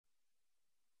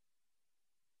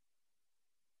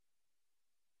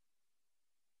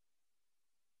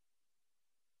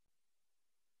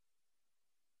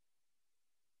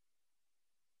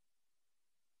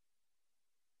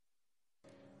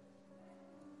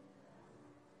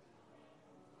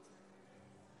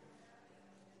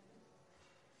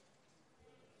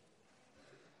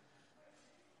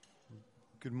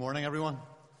Good morning, everyone.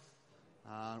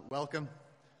 Welcome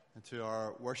to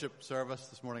our worship service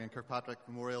this morning in Kirkpatrick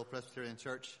Memorial Presbyterian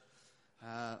Church.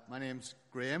 My name's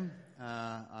Graham,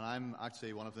 and I'm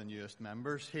actually one of the newest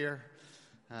members here,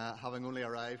 having only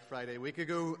arrived Friday week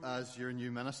ago as your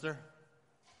new minister.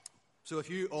 So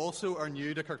if you also are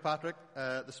new to Kirkpatrick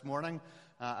this morning,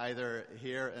 either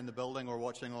here in the building or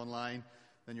watching online,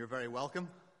 then you're very welcome.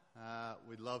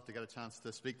 We'd love to get a chance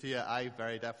to speak to you. I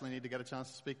very definitely need to get a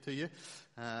chance to speak to you.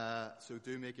 So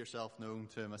do make yourself known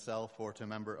to myself or to a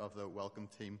member of the welcome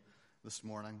team this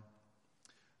morning.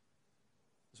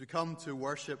 As we come to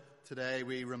worship today,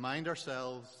 we remind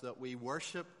ourselves that we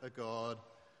worship a God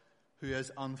who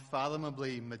is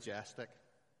unfathomably majestic,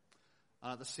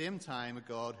 and at the same time a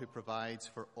God who provides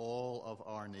for all of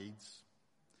our needs.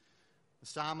 The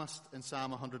psalmist in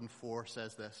Psalm 104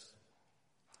 says this: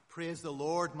 "Praise the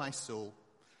Lord, my soul.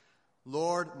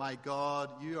 Lord, my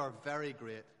God, you are very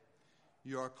great.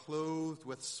 You are clothed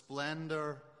with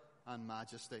splendor and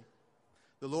majesty.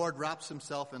 The Lord wraps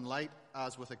himself in light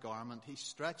as with a garment. He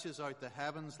stretches out the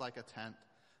heavens like a tent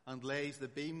and lays the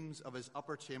beams of his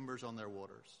upper chambers on their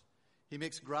waters. He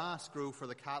makes grass grow for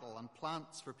the cattle and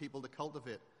plants for people to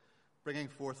cultivate, bringing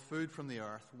forth food from the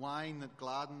earth, wine that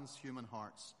gladdens human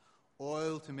hearts,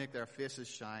 oil to make their faces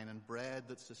shine, and bread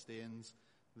that sustains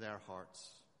their hearts."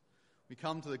 We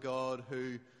come to the God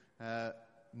who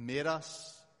made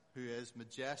us, who is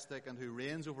majestic and who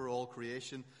reigns over all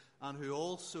creation, and who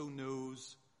also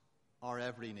knows our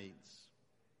every needs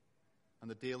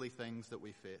and the daily things that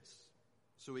we face.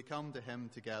 So we come to him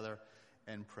together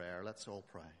in prayer. Let's all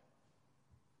pray.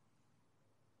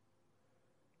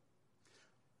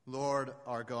 Lord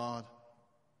our God,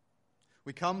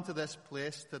 we come to this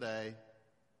place today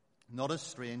not as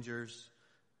strangers,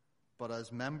 but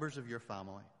as members of your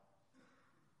family.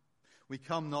 We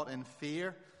come not in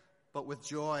fear, but with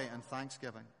joy and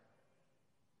thanksgiving.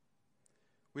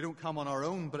 We don't come on our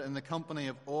own, but in the company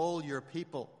of all your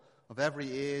people of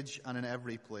every age and in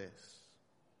every place.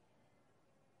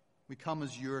 We come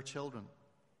as your children,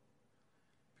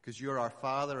 because you're our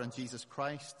Father and Jesus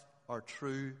Christ, our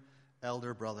true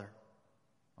elder brother,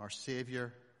 our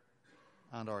Savior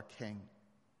and our King.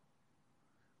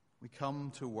 We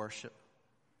come to worship.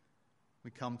 We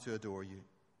come to adore you.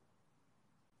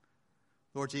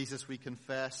 Lord Jesus, we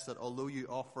confess that although you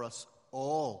offer us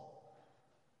all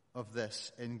of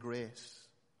this in grace,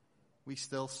 we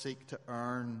still seek to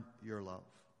earn your love.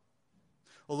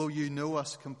 Although you know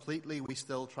us completely, we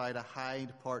still try to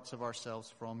hide parts of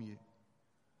ourselves from you.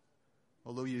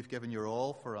 Although you've given your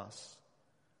all for us,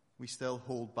 we still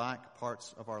hold back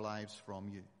parts of our lives from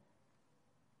you.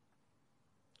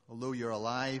 Although you're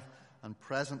alive and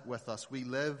present with us, we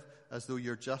live as though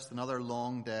you're just another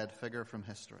long-dead figure from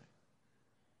history.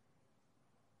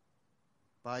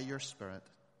 By your Spirit,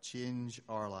 change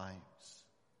our lives.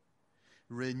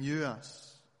 Renew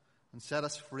us and set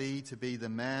us free to be the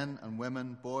men and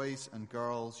women, boys and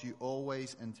girls you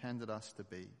always intended us to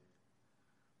be,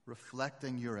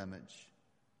 reflecting your image,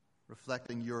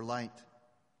 reflecting your light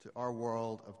to our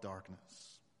world of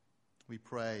darkness. We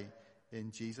pray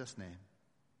in Jesus' name.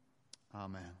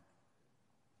 Amen.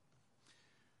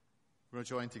 We're going to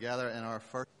join together in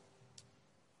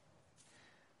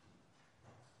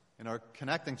our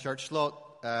Connecting Church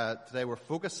slot. Today we're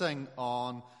focusing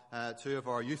on two of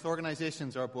our youth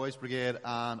organisations, our Boys Brigade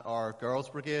and our Girls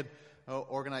Brigade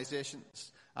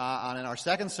organisations. And in our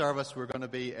second service, we're going to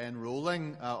be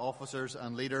enrolling officers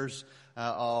and leaders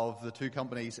of the two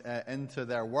companies into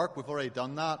their work. We've already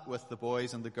done that with the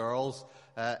boys and the girls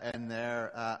in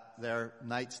their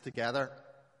nights together.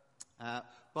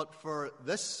 But for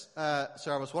this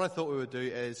service, what I thought we would do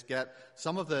is get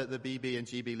some of the BB and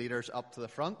GB leaders up to the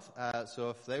front. So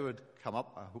if they would come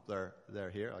up, I hope they're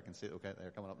here. I can see it. Okay,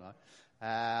 they're coming up now.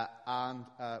 And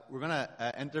we're going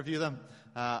to interview them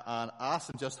and ask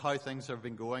them just how things have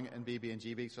been going in BB and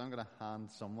GB. So I'm going to hand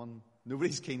someone.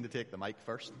 Nobody's keen to take the mic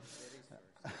first.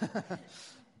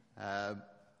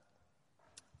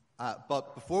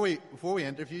 But before we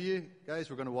interview you guys,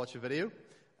 we're going to watch a video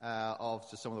of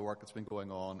just some of the work that's been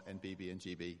going on in BB and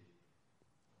GB.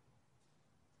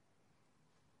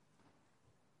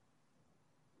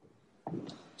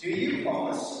 Do you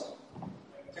promise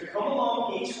to come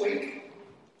along each week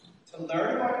to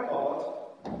learn about God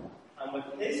and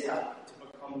with his help to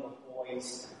become the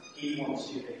boys he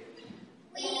wants you to be?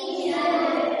 We do.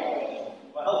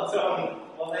 Well done.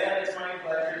 Well then, it's my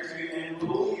pleasure to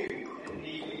enroll you in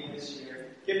BB this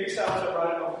year. Give yourselves a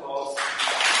round of applause.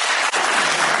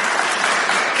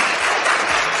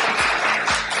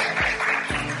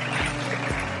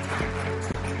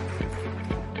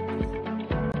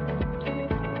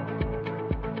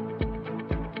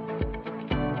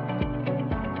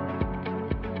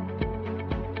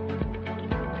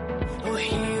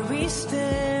 here we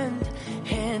stand,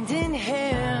 hand in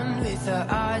hand, with our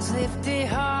eyes lifted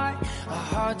high, our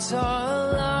hearts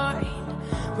all aligned.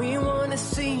 We want to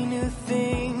see new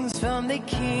things from the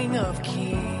King of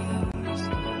Kings.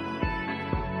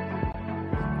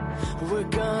 We're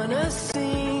gonna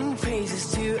sing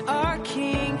praises to our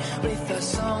King, with our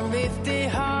song lifted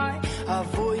high, our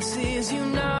voices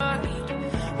unite.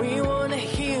 We want to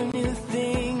hear new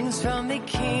things from the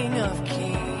King of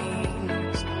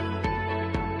Kings.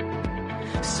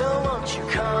 So won't you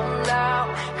come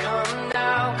now,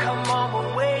 come on,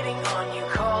 we're waiting on you.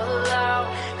 Call aloud,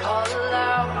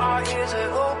 our ears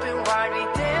are open wide. We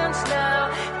dance now,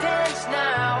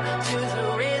 to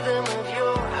the rhythm of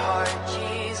your heart,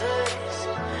 Jesus.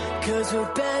 'Cause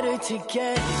we're better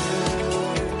together.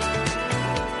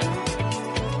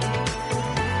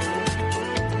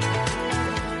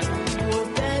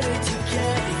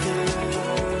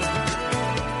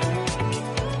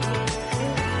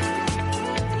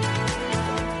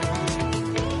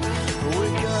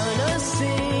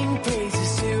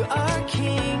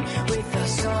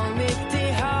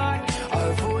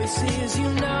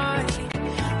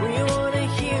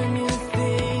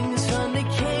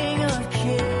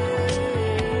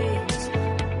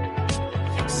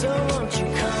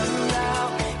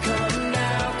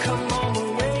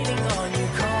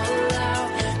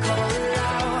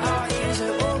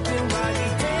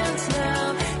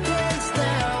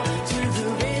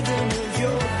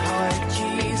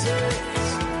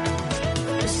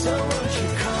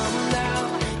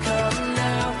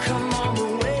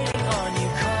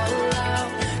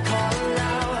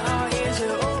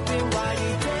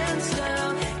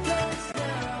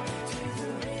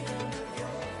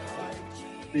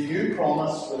 Do you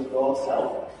promise, with God's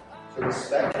help, to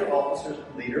respect your officers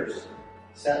and leaders,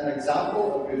 set an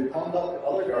example of good conduct to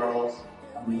other girls,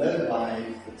 and live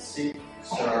lives that seek,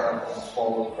 serve, and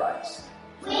follow Christ?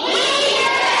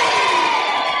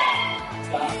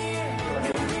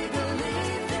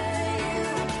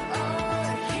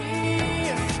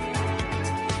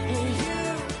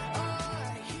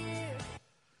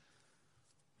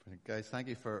 Guys, thank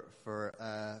you for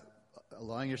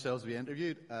allowing yourselves to be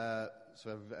interviewed.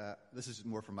 This is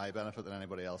more for my benefit than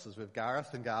anybody else's. We have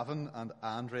Gareth and Gavin and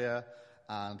Andrea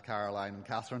and Caroline and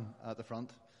Catherine at the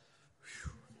front.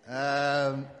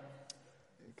 Guys,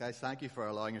 thank you for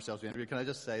allowing yourselves to be interviewed. Can I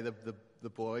just say the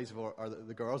girls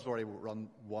have already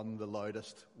won the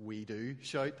loudest "we do"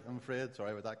 shout, I'm afraid.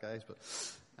 Sorry about that, guys. But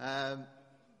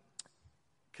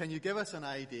can you give us an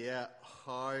idea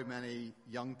how many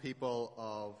young people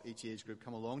of each age group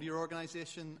come along to your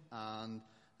organisation and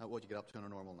what you get up to on a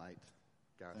normal night?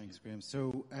 Gareth. Thanks, Graham.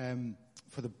 So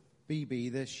for the BB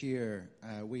this year,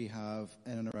 we have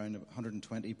in and around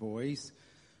 120 boys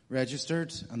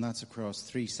registered, and that's across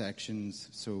 3 sections.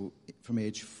 So from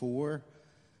age 4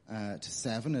 to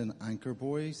 7 in anchor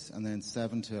boys, and then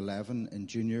 7 to 11 in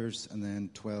juniors, and then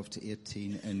 12 to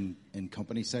 18 in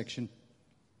company section.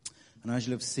 And as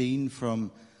you'll have seen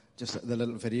from just the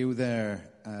little video there,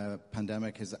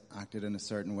 pandemic has acted in a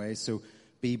certain way. So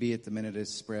BB at the minute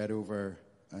is spread over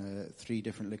 3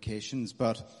 different locations.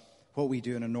 But what we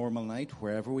do in a normal night,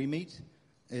 wherever we meet,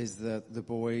 is that the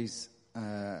boys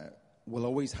will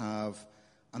always have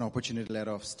an opportunity to let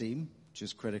off steam, which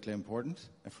is critically important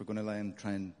if we're going to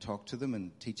try and talk to them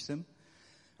and teach them.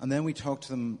 And then we talk to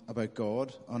them about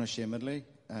God unashamedly.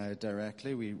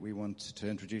 Directly. We want to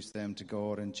introduce them to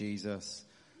God and Jesus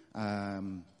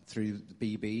through the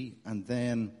BB, and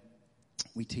then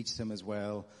we teach them as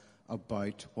well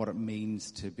about what it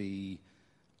means to be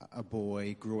a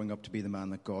boy growing up to be the man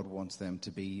that God wants them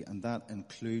to be, and that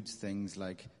includes things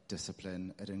like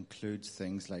discipline. It includes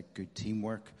things like good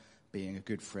teamwork, being a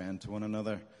good friend to one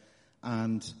another.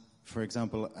 And for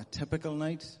example, a typical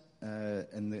night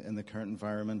in the current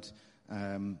environment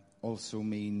also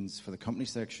means for the company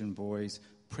section boys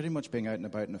pretty much being out and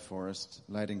about in the forest,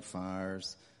 lighting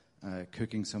fires,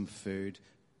 cooking some food,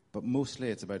 but mostly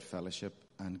it's about fellowship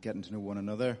and getting to know one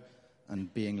another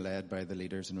and being led by the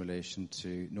leaders in relation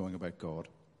to knowing about God.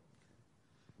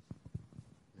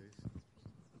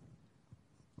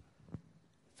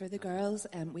 For the girls,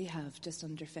 we have just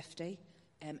under 50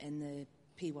 in the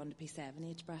P1 to P7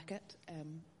 age bracket.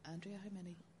 Andrea, how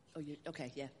many? Oh, you okay?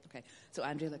 Yeah, okay. So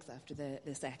Andrea looks after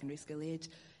the secondary school age,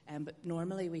 but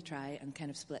normally we try and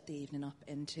kind of split the evening up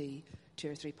into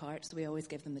 2 or 3 parts. So we always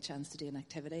give them the chance to do an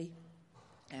activity.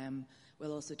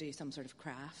 We'll also do some sort of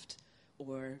craft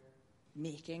or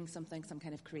making something, some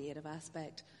kind of creative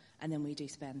aspect, and then we do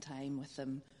spend time with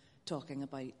them talking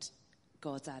about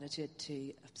God's attitude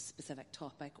to a specific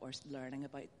topic or learning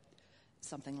about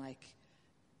something like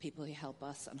people who help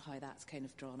us and how that's kind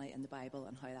of drawn out in the Bible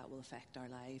and how that will affect our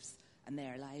lives and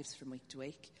their lives from week to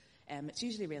week. It's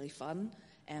usually really fun.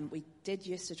 We did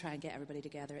used to try and get everybody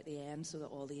together at the end so that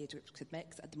all the age groups could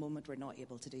mix. At the moment, we're not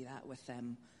able to do that with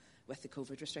the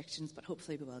COVID restrictions, but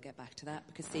hopefully we will get back to that,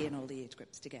 because seeing all the age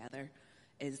groups together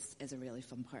is a really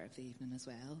fun part of the evening as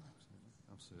well.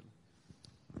 Absolutely.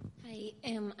 Hi,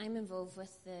 I'm involved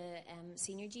with the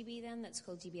senior GB then, that's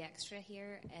called GB Extra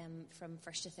here, from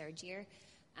 1st to 3rd year,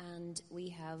 and we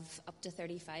have up to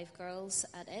 35 girls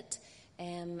at it,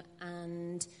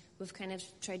 and we've kind of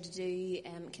tried to do,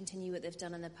 continue what they've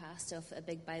done in the past of a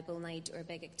big Bible night or a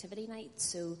big activity night.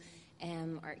 So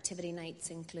our activity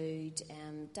nights include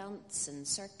dance and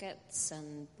circuits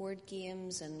and board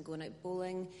games and going out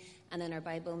bowling. And in our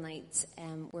Bible nights,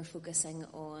 we're focusing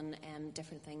on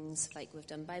different things, like we've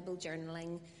done Bible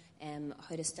journaling,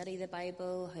 how to study the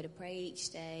Bible, how to pray each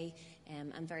day,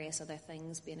 and various other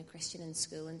things, being a Christian in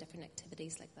school and different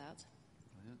activities like that.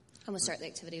 And we'll start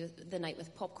the night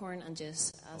with popcorn and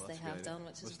juice, as they have done,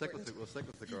 which is important. We'll stick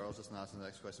with the girls just and ask the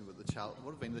next question. But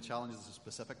what have been the challenges, the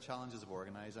specific challenges of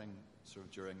organising sort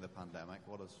of during the pandemic?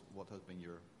 What has been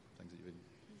your things that you've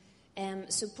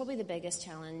been... So probably the biggest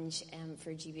challenge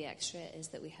for GB Extra is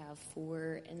that we have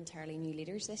 4 entirely new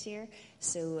leaders this year.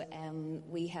 So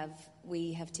we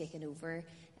have taken over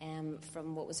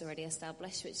from what was already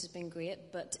established, which has been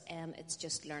great, but it's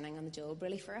just learning on the job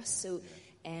really for us. So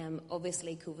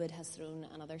obviously COVID has thrown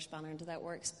another spanner into that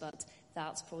works, but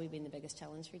that's probably been the biggest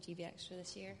challenge for GB Extra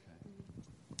this year.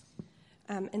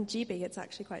 In GB, it's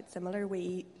actually quite similar.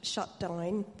 We shut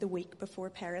down the week before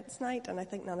Parents' Night, and I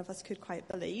think none of us could quite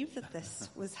believe that this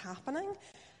was happening.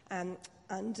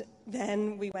 And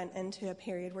then we went into a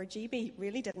period where GB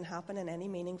really didn't happen in any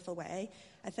meaningful way.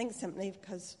 I think simply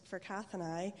because for Kath and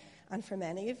I, and for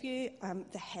many of you,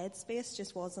 the headspace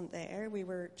just wasn't there. We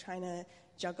were trying to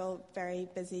juggle very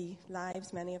busy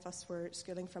lives. Many of us were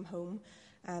schooling from home,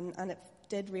 and it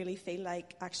did really feel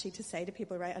like actually to say to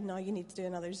people, right, and now you need to do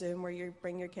another Zoom where you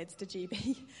bring your kids to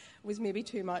GB was maybe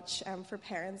too much for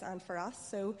parents and for us.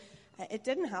 So it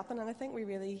didn't happen, and I think we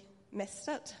really missed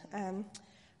it.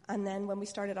 And then when we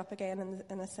started up again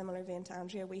in a similar vein to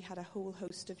Andrea, we had a whole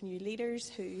host of new leaders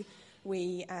who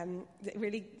we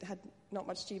really had not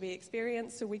much GB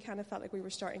experience, so we kind of felt like we were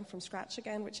starting from scratch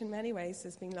again, which in many ways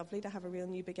has been lovely to have a real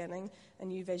new beginning, a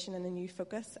new vision and a new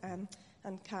focus.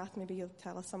 And Kath, maybe you'll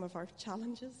tell us some of our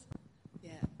challenges.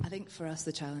 Yeah, I think for us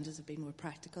the challenges have been more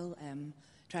practical,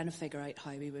 trying to figure out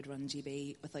how we would run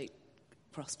GB without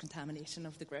cross-contamination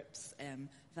of the groups, if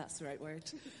that's the right word.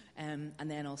 And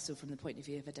then also from the point of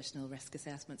view of additional risk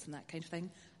assessments and that kind of thing.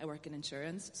 I work in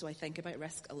insurance, so I think about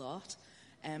risk a lot.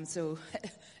 So it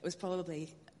was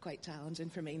probably quite challenging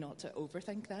for me not to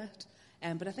overthink that.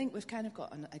 But I think we've kind of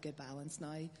got a good balance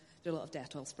now. There's a lot of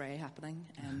Dettol spray happening,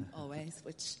 always,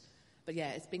 but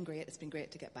yeah, it's been great. It's been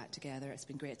great to get back together. It's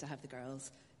been great to have the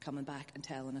girls coming back and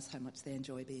telling us how much they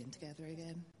enjoy being together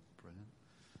again. Brilliant.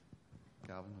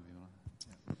 Gavin, have you want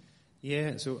to...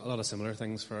 Yeah, so a lot of similar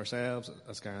things for ourselves.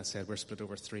 As Gareth said, we're split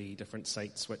over 3 different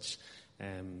sites, which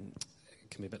can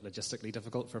be a bit logistically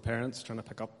difficult for parents trying to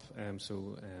pick up.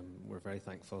 So we're very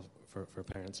thankful for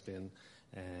parents being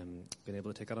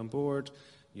able to take that on board.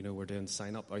 You know, we're doing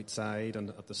sign up outside,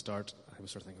 and at the start, I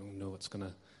was sort of thinking, oh no, it's going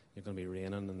to be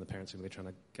raining, and the parents are going to be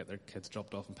trying to get their kids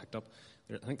dropped off and picked up.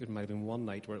 I think there might have been one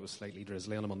night where it was slightly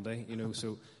drizzly on a Monday, you know,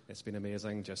 so it's been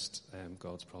amazing, just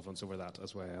God's providence over that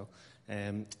as well.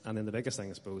 And then the biggest thing,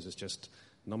 I suppose, is just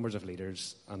numbers of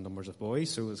leaders and numbers of boys.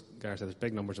 So as Gareth said, there's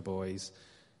big numbers of boys,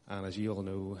 and as you all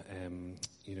know,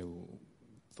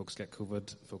 folks get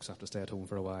COVID, folks have to stay at home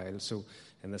for a while. So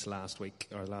in this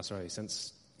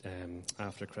since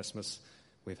after Christmas,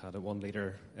 we've had one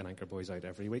leader in Anchor Boys out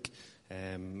every week,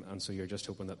 and so you're just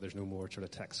hoping that there's no more sort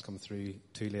of texts come through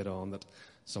too late on that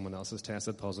someone else has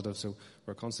tested positive. So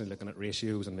we're constantly looking at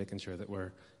ratios and making sure that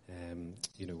we're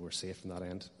safe from that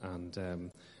end.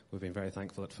 And we've been very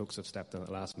thankful that folks have stepped in at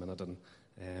the last minute,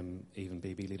 and even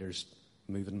BB leaders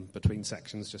moving between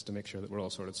sections just to make sure that we're all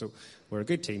sorted. So we're a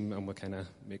good team, and we'll kind of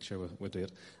make sure we do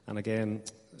it. And again,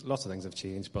 lots of things have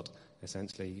changed, but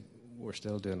essentially we're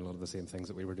still doing a lot of the same things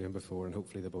that we were doing before, and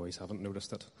hopefully the boys haven't noticed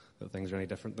that things are any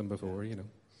different than before, you know.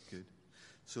 Good.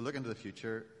 So looking to the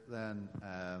future then,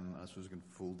 I suppose we can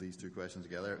fold these 2 questions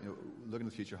together. You know, looking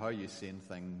to the future, how are you seeing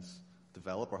things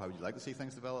develop, or how would you like to see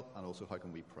things develop, and also how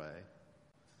can we pray?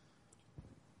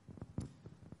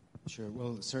 Sure.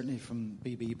 Well, certainly from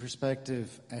BB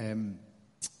perspective,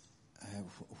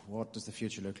 what does the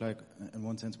future look like? In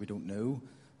one sense, we don't know.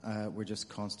 We're just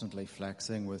constantly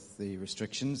flexing with the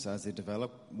restrictions as they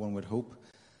develop, one would hope.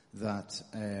 that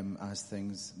as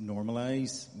things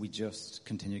normalise, we just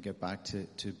continue to get back to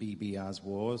BB as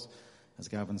was. As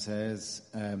Gavin says,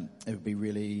 it would be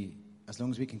really, as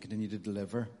long as we can continue to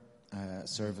deliver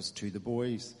service to the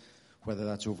boys, whether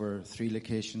that's over 3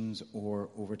 locations or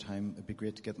over time, it'd be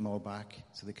great to get them all back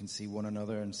so they can see one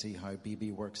another and see how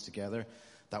BB works together.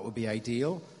 That would be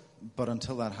ideal. But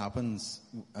until that happens,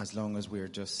 as long as we're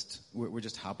just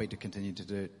happy to continue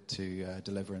to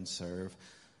deliver and serve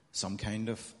some kind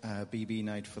of BB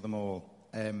night for them all.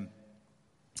 And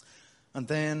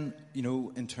then,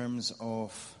 in terms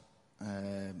of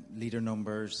leader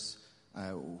numbers,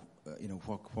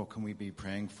 what can we be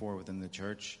praying for within the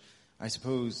church? I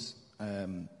suppose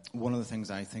one of the things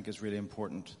I think is really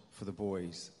important for the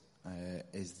boys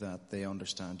is that they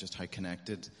understand just how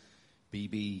connected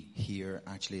BB here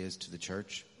actually is to the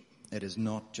church. It is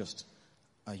not just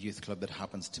a youth club that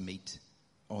happens to meet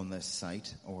on this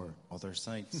site or other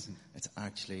sites. It's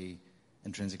actually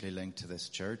intrinsically linked to this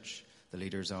church. The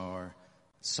leaders are,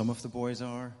 some of the boys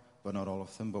are, but not all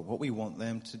of them. But what we want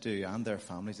them to do, and their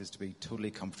families, is to be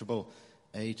totally comfortable,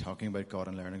 talking about God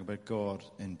and learning about God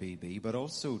in BB, but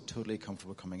also totally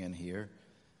comfortable coming in here.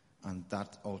 And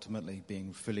that ultimately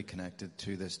being fully connected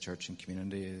to this church and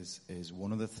community is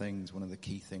one of the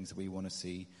key things that we want to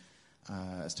see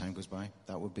as time goes by.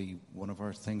 That would be one of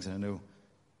our things, I know.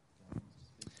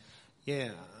 Yeah,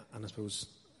 and I suppose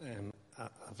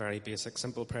a very basic,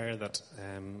 simple prayer that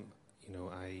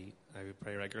I would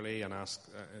pray regularly and ask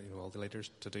all the leaders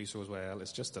to do so as well.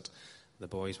 It's just that the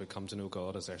boys would come to know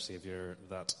God as their Saviour,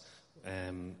 that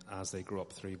as they grow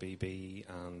up through BB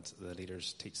and the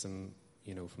leaders teach them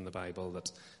from the Bible,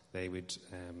 that they would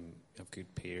have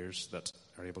good peers that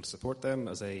are able to support them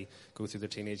as they go through their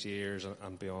teenage years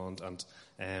and beyond.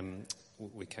 And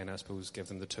we kind of, I suppose, give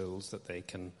them the tools that they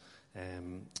can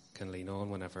lean on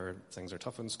whenever things are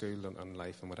tough in school and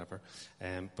life and whatever.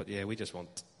 But yeah, we just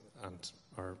want,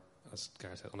 as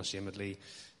Gareth said, unashamedly,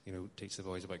 teach the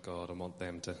boys about God and want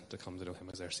them to come to know Him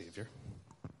as their Saviour.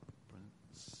 Brilliant.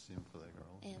 Same for the girls.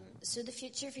 So the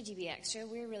future for GB Extra,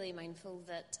 we're really mindful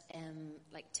that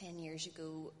 10 years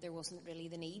ago there wasn't really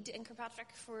the need in Kirkpatrick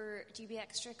for GB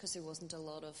Extra because there wasn't a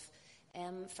lot of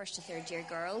 1st to 3rd year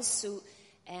girls. So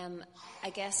I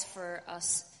guess for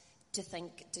us to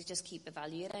think, to just keep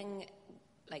evaluating,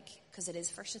 because it is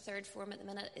 1st to 3rd form at the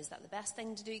minute, is that the best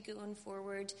thing to do going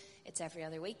forward? It's every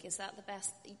other week. Is that the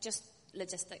best? Just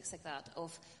logistics like that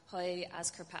of how,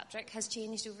 as Kirkpatrick has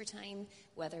changed over time,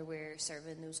 whether we're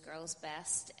serving those girls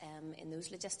best in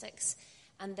those logistics.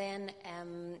 And then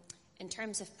in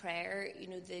terms of prayer,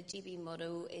 the GB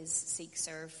motto is seek,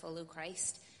 serve, follow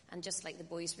Christ. And just like the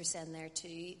boys were saying there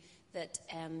too, that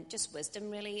just wisdom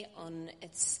really on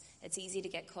it's easy to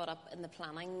get caught up in the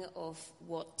planning of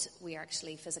what we're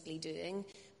actually physically doing,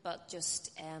 but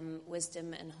just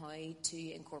wisdom in how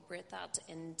to incorporate that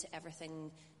into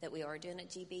everything that we are doing at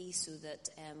GB so that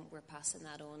we're passing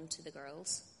that on to the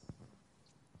girls.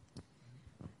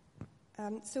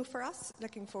 So for us,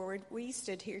 looking forward, we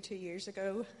stood here 2 years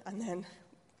ago, and then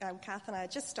Kath and I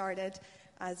just started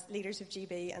as leaders of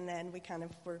GB, and then we kind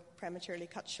of were prematurely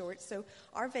cut short. So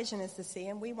our vision is the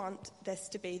same. We want this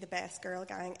to be the best girl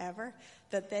gang ever,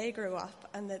 that they grow up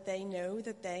and that they know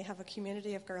that they have a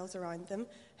community of girls around them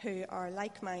who are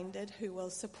like-minded, who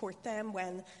will support them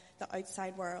when the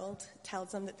outside world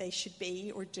tells them that they should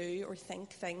be or do or think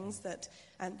things that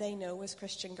they know as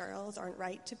Christian girls aren't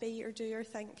right to be or do or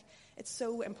think. It's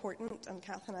so important, and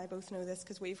Kath and I both know this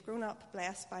because we've grown up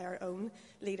blessed by our own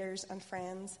leaders and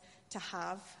friends to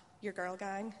have your girl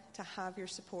gang, to have your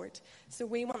support. So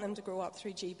we want them to grow up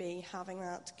through GB having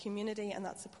that community and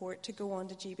that support to go on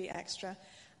to GB Extra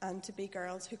and to be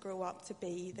girls who grow up to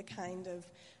be the kind of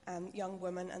young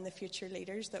women and the future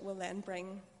leaders that will then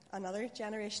bring another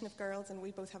generation of girls, and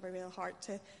we both have a real heart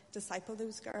to disciple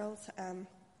those girls.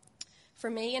 For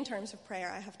me, in terms of prayer,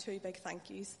 I have 2 big thank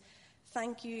yous.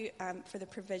 Thank you for the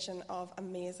provision of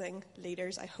amazing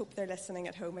leaders. I hope they're listening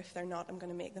at home. If they're not, I'm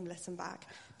going to make them listen back,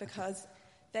 because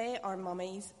they are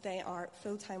mummies, they are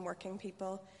full-time working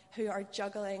people who are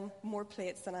juggling more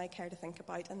plates than I care to think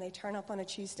about, and they turn up on a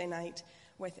Tuesday night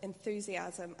with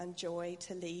enthusiasm and joy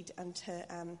to lead and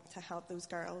to help those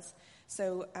girls.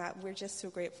 So we're just so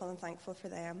grateful and thankful for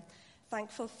them.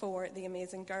 Thankful for the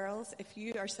amazing girls. If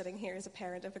you are sitting here as a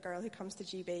parent of a girl who comes to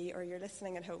GB, or you're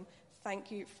listening at home,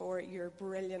 thank you for your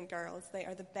brilliant girls. They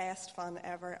are the best fun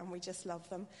ever, and we just love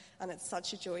them. And it's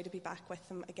such a joy to be back with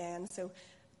them again. So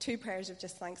 2 prayers of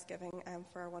just thanksgiving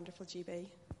for our wonderful GB.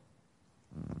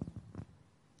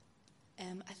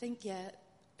 I think,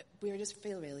 we just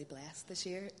feel really blessed this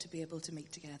year to be able to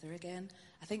meet together again.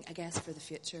 I guess for the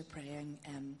future, praying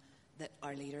that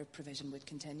our leader provision would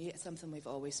continue. It's something we've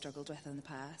always struggled with in the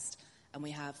past, and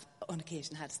we have on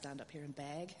occasion had to stand up here and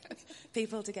beg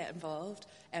people to get involved.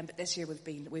 But this year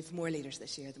we've more leaders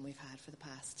this year than we've had for the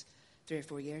past 3 or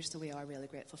 4 years, so we are really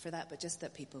grateful for that. But just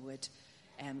that people would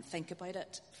think about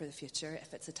it for the future.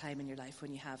 If it's a time in your life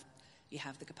when you have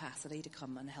the capacity to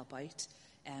come and help out,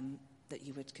 that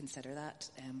you would consider that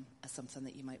as something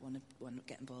that you might want to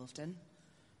get involved in.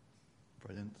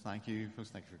 Brilliant. Thank you,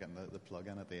 folks. Thank you for getting the plug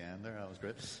in at the end there. That was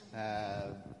great.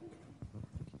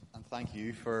 And thank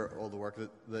you for all the work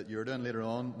that you're doing. Later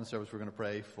on in the service, we're going to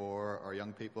pray for our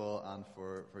young people and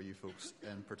for you folks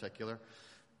in particular.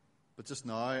 But just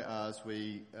now, as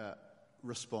we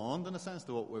respond, in a sense,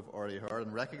 to what we've already heard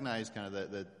and recognise kind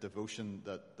of the devotion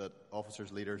that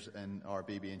officers, leaders in our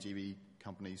BB and GB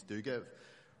companies do give,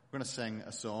 we're going to sing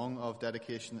a song of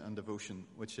dedication and devotion,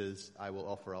 which is "I Will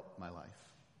Offer Up My Life."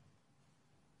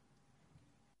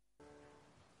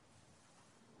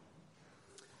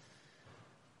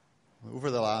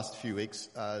 Over the last few weeks,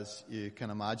 as you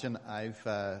can imagine,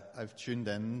 I've tuned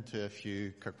in to a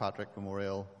few Kirkpatrick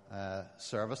Memorial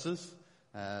services.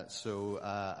 So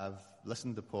I've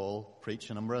listened to Paul preach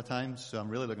a number of times. So I'm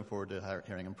really looking forward to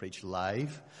hearing him preach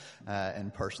live in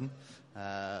person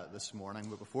this morning.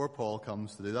 But before Paul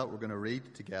comes to do that, we're going to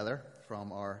read together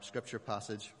from our scripture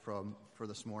passage for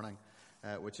this morning,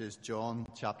 which is John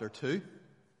chapter 2,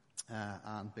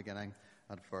 and beginning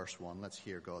at verse 1. Let's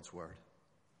hear God's word.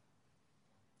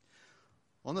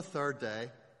 On the third day,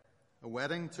 a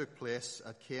wedding took place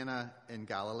at Cana in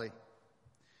Galilee.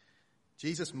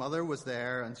 Jesus' mother was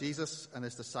there, and Jesus and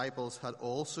his disciples had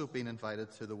also been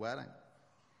invited to the wedding.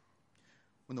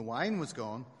 When the wine was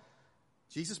gone,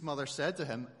 Jesus' mother said to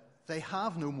him, "They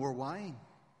have no more wine."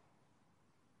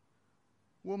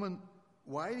 "Woman,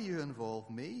 why do you involve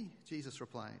me?" Jesus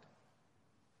replied.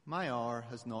 "My hour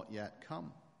has not yet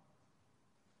come."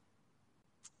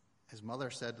 His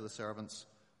mother said to the servants,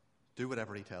 "Do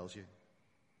whatever he tells you."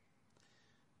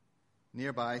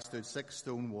 Nearby stood 6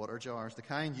 stone water jars, the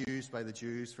kind used by the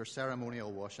Jews for ceremonial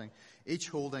washing, each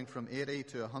holding from 80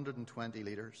 to 120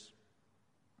 litres.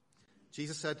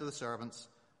 Jesus said to the servants,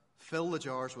 "Fill the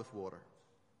jars with water."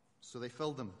 So they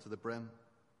filled them to the brim.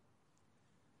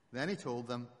 Then he told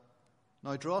them,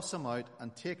 "Now draw some out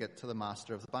and take it to the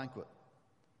master of the banquet."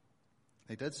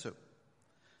 They did so.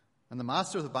 And the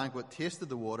master of the banquet tasted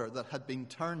the water that had been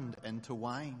turned into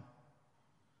wine.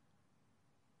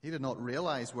 He did not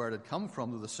realize where it had come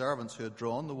from, though the servants who had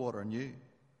drawn the water knew.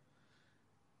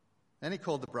 Then he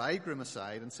called the bridegroom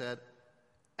aside and said,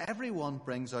 "Everyone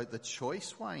brings out the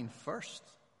choice wine first,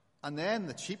 and then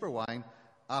the cheaper wine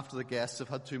after the guests have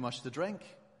had too much to drink.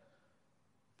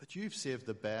 But you've saved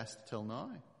the best till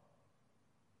now."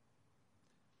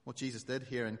 What Jesus did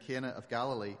here in Cana of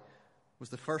Galilee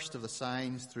was the first of the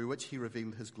signs through which he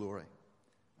revealed his glory,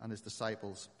 and his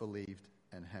disciples believed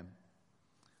in him.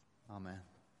 Amen.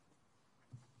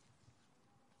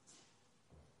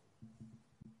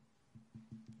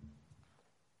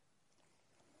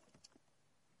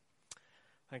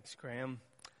 Thanks, Graham.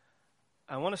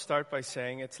 I want to start by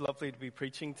saying it's lovely to be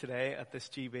preaching today at this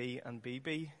GB and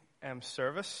BB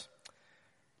service.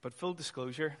 But full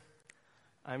disclosure,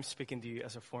 I'm speaking to you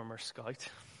as a former scout.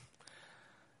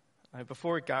 Now,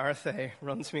 before Gareth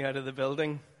runs me out of the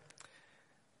building,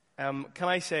 can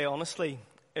I say honestly,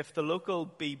 if the local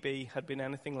BB had been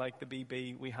anything like the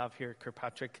BB we have here at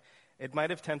Kirkpatrick, it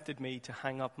might have tempted me to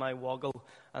hang up my woggle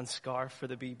and scarf for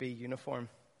the BB uniform.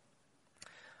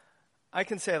 I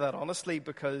can say that honestly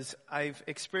because I've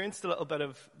experienced a little bit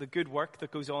of the good work that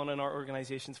goes on in our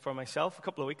organisations for myself. A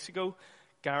couple of weeks ago,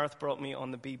 Gareth brought me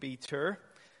on the BB tour.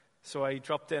 So I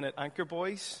dropped in at Anchor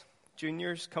Boys,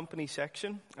 Juniors Company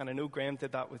section, and I know Graham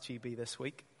did that with GB this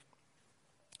week.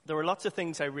 There were lots of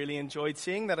things I really enjoyed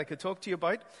seeing that I could talk to you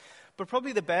about, but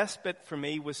probably the best bit for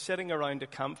me was sitting around a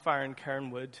campfire in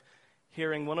Cairnwood,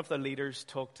 hearing one of the leaders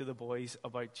talk to the boys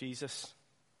about Jesus.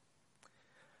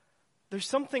 There's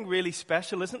something really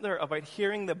special, isn't there, about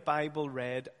hearing the Bible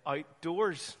read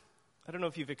outdoors? I don't know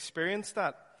if you've experienced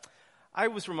that. I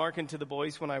was remarking to the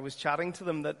boys when I was chatting to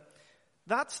them that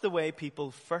that's the way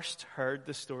people first heard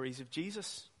the stories of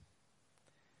Jesus.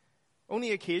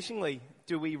 Only occasionally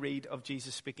do we read of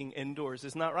Jesus speaking indoors,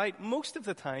 isn't that right? Most of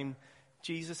the time,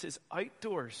 Jesus is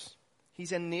outdoors.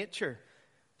 He's in nature,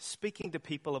 speaking to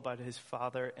people about his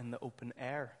Father in the open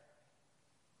air.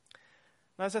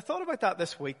 Now, as I thought about that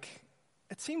this week,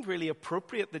 it seemed really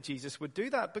appropriate that Jesus would do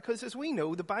that because, as we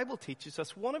know, the Bible teaches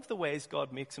us one of the ways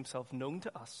God makes himself known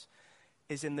to us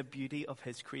is in the beauty of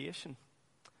his creation.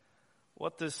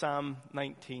 What does Psalm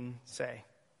 19 say?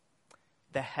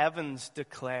 The heavens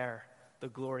declare the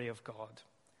glory of God.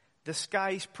 The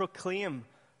skies proclaim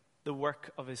the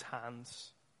work of his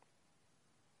hands.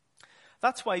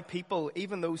 That's why people,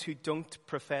 even those who don't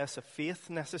profess a faith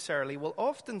necessarily, will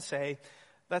often say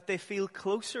that they feel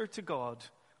closer to God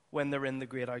when they're in the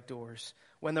great outdoors,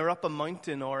 when they're up a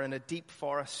mountain or in a deep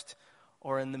forest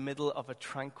or in the middle of a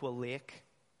tranquil lake.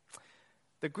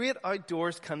 The great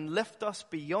outdoors can lift us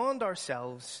beyond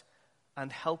ourselves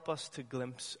and help us to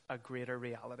glimpse a greater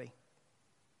reality.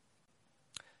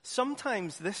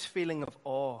 Sometimes this feeling of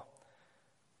awe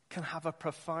can have a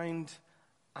profound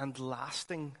and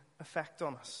lasting effect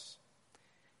on us.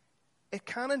 It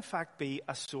can, in fact, be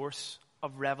a source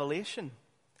of revelation,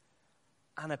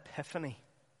 an epiphany.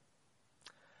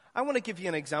 I want to give you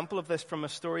an example of this from a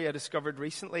story I discovered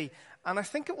recently, and I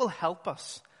think it will help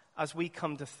us as we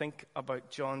come to think about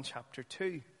John chapter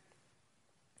 2.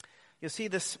 You'll see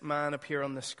this man appear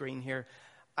on the screen here.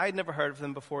 I'd never heard of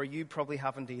him before. You probably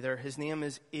haven't either. His name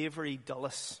is Avery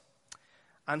Dulles.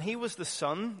 And he was the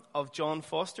son of John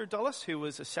Foster Dulles, who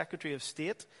was a Secretary of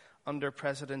State under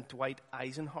President Dwight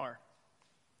Eisenhower.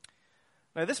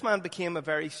 Now, this man became a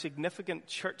very significant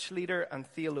church leader and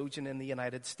theologian in the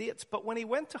United States. But when he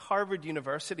went to Harvard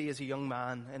University as a young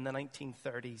man in the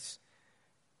 1930s,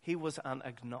 he was an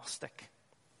agnostic.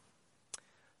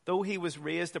 Though he was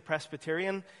raised a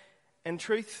Presbyterian, in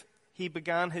truth, he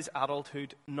began his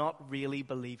adulthood not really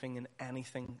believing in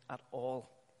anything at all.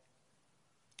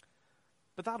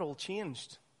 But that all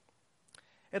changed.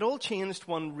 It all changed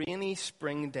one rainy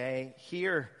spring day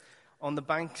here on the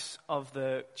banks of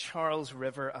the Charles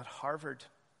River at Harvard,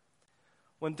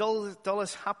 when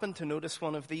Dulles happened to notice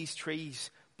one of these trees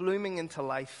blooming into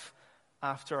life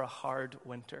after a hard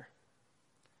winter.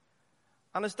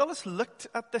 And as Dulles looked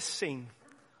at this scene,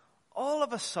 all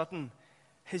of a sudden,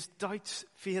 his doubts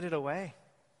faded away.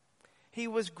 He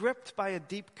was gripped by a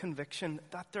deep conviction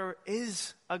that there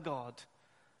is a God.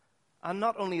 And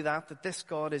not only that, that this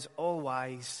God is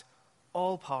all-wise,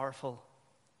 all-powerful,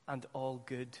 and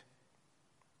all-good.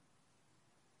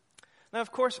 Now,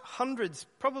 of course, hundreds,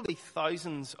 probably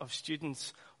thousands of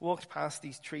students walked past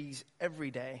these trees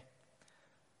every day.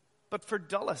 But for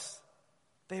Dulles,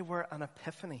 they were an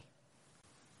epiphany.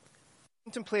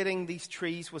 Contemplating these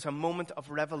trees was a moment of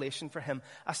revelation for him,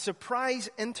 a surprise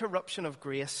interruption of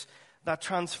grace that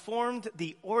transformed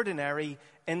the ordinary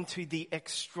into the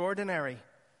extraordinary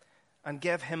and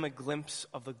gave him a glimpse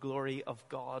of the glory of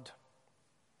God.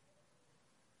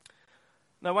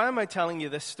 Now, why am I telling you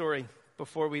this story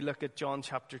before we look at John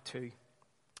chapter 2?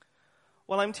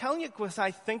 Well, I'm telling you because I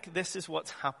think this is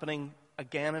what's happening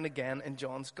again and again in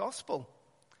John's gospel.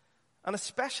 And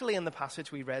especially in the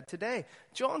passage we read today.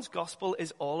 John's gospel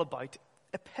is all about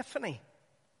epiphany.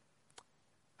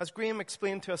 As Graham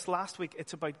explained to us last week,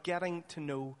 it's about getting to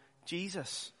know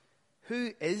Jesus.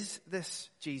 Who is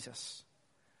this Jesus?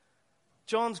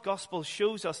 John's gospel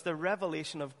shows us the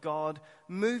revelation of God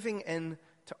moving into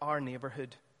our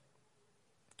neighborhood.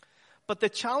 But the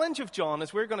challenge of John,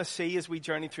 as we're going to see as we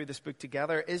journey through this book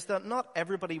together, is that not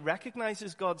everybody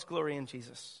recognizes God's glory in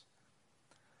Jesus.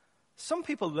 Some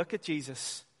people look at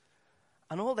Jesus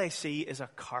and all they see is a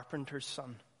carpenter's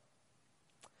son.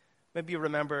 Maybe you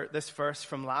remember this verse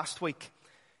from last week.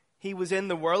 He was in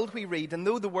the world, we read, and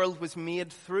though the world was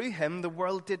made through him, the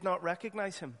world did not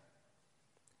recognize him.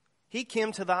 He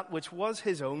came to that which was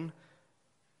his own,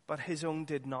 but his own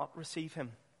did not receive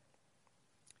him.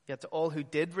 Yet to all who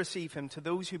did receive him, to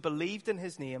those who believed in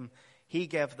his name, he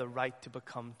gave the right to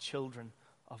become children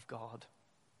of God.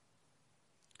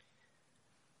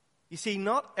 You see,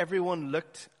 not everyone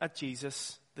looked at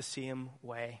Jesus the same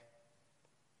way.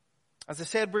 As I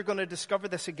said, we're going to discover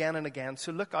this again and again,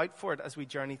 so look out for it as we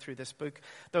journey through this book.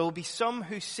 There will be some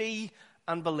who see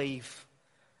and believe,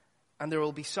 and there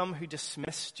will be some who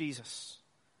dismiss Jesus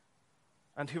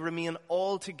and who remain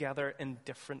altogether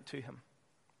indifferent to him.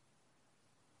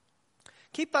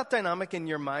 Keep that dynamic in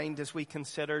your mind as we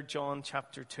consider John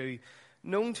chapter 2,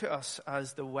 known to us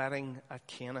as the wedding at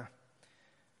Cana.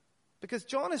 Because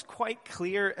John is quite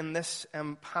clear in this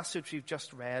passage we've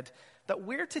just read that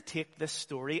we're to take this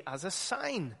story as a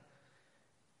sign.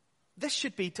 This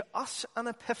should be to us an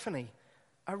epiphany,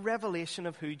 a revelation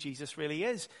of who Jesus really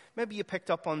is. Maybe you picked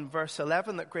up on verse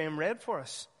 11 that Graham read for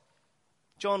us.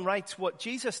 John writes, what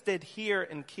Jesus did here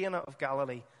in Cana of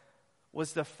Galilee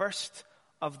was the first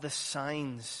of the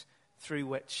signs through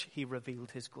which he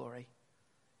revealed his glory,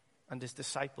 and his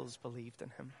disciples believed in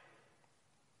him.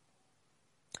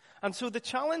 And so the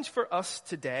challenge for us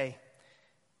today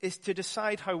is to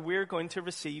decide how we're going to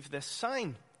receive this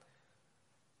sign.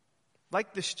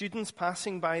 Like the students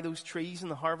passing by those trees in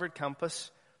the Harvard campus,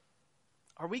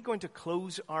 are we going to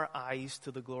close our eyes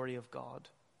to the glory of God?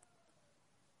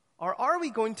 Or are we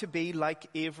going to be like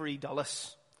Avery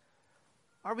Dulles?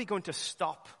 Are we going to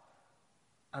stop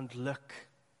and look?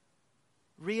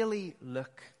 Really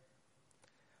look?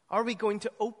 Are we going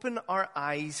to open our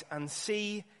eyes and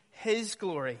see his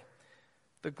glory,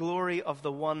 the glory of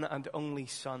the one and only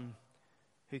Son,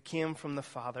 who came from the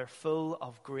Father, full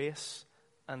of grace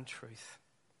and truth?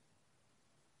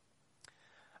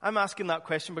 I'm asking that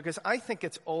question because I think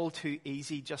it's all too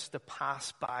easy just to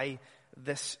pass by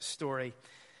this story.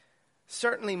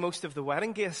 Certainly most of the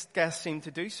wedding guests seem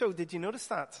to do so. Did you notice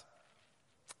that?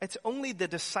 It's only the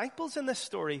disciples in this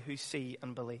story who see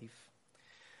and believe.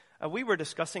 We were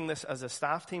discussing this as a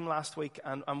staff team last week,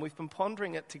 and we've been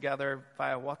pondering it together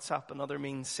via WhatsApp and other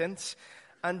means since.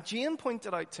 And Jane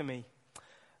pointed out to me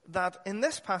that in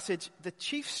this passage, the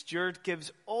chief steward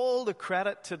gives all the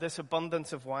credit to this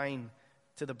abundance of wine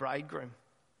to the bridegroom,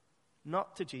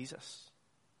 not to Jesus.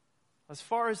 As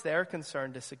far as they're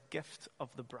concerned, it's a gift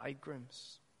of the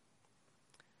bridegrooms.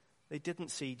 They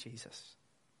didn't see Jesus.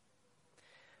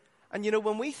 And you know,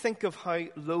 when we think of how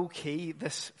low-key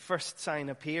this first sign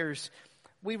appears,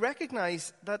 we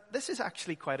recognize that this is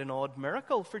actually quite an odd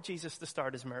miracle for Jesus to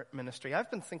start his ministry.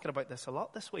 I've been thinking about this a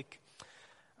lot this week.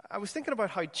 I was thinking about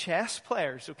how chess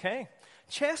players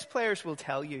will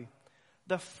tell you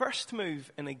the first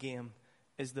move in a game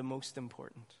is the most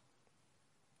important.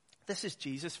 This is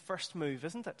Jesus' first move,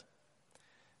 isn't it?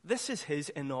 This is his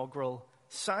inaugural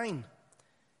sign,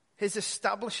 his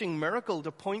establishing miracle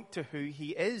to point to who he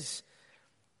is.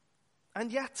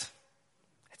 And yet,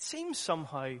 it seems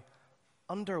somehow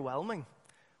underwhelming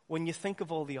when you think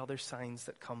of all the other signs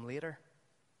that come later.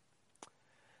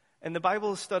 In the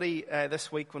Bible study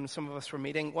this week, when some of us were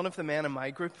meeting, one of the men in my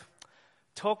group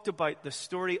talked about the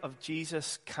story of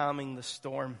Jesus calming the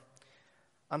storm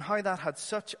and how that had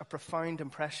such a profound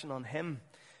impression on him.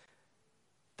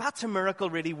 That's a miracle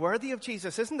really worthy of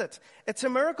Jesus, isn't it? It's a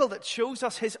miracle that shows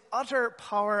us his utter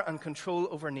power and control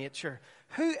over nature.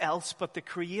 Who else but the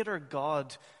Creator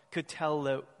God could tell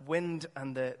the wind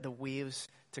and the waves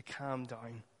to calm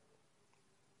down?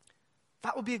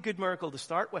 That would be a good miracle to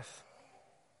start with.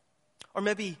 Or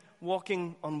maybe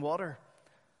walking on water,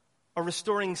 or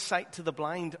restoring sight to the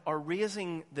blind, or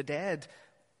raising the dead.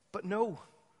 But no,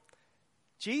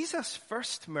 Jesus'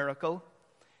 first miracle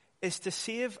is to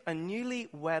save a newly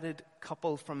wedded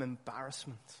couple from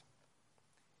embarrassment.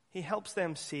 He helps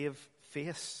them save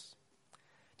face.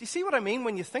 Do you see what I mean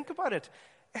when you think about it?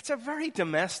 It's a very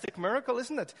domestic miracle,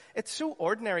 isn't it? It's so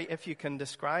ordinary, if you can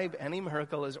describe any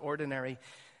miracle as ordinary.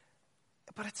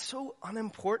 But it's so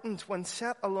unimportant when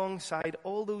set alongside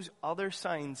all those other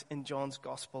signs in John's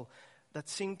Gospel that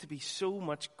seem to be so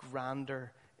much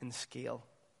grander in scale.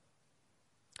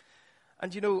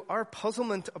 And you know, our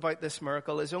puzzlement about this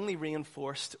miracle is only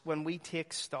reinforced when we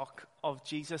take stock of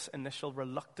Jesus' initial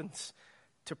reluctance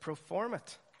to perform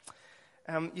it.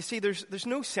 You see, there's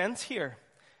no sense here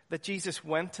that Jesus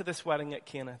went to this wedding at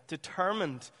Cana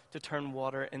determined to turn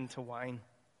water into wine.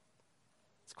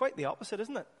 It's quite the opposite,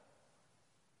 isn't it?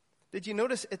 Did you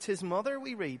notice it's his mother,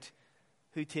 we read,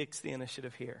 who takes the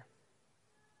initiative here?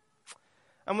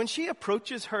 And when she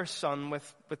approaches her son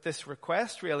with this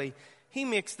request, really, he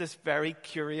makes this very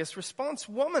curious response.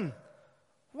 Woman,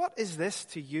 what is this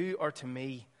to you or to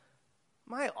me?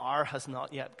 My hour has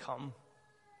not yet come.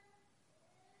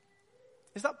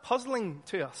 Is that puzzling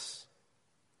to us?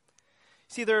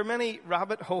 See, there are many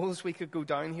rabbit holes we could go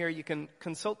down here. You can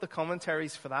consult the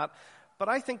commentaries for that. But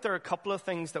I think there are a couple of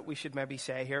things that we should maybe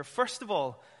say here. First of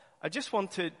all, I just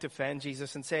want to defend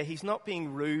Jesus and say he's not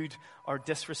being rude or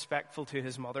disrespectful to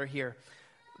his mother here.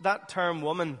 That term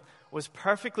woman was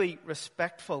perfectly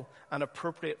respectful and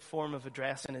appropriate form of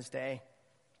address in his day.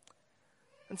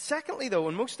 And secondly, though,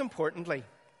 and most importantly,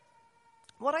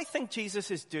 what I think Jesus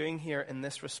is doing here in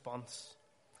this response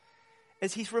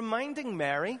is he's reminding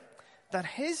Mary that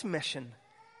his mission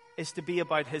is to be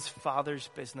about his Father's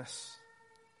business.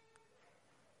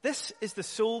 This is the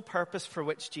sole purpose for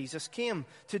which Jesus came,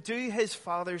 to do his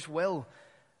Father's will.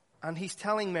 And he's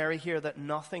telling Mary here that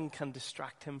nothing can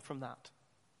distract him from that.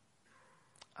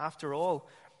 After all,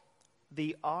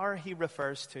 the hour he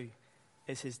refers to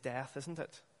is his death, isn't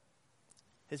it?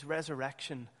 His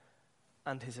resurrection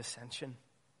and his ascension.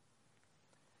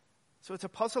 So it's a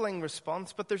puzzling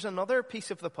response, but there's another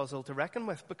piece of the puzzle to reckon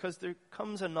with, because there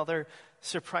comes another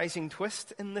surprising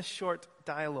twist in this short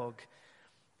dialogue.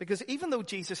 Because even though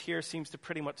Jesus here seems to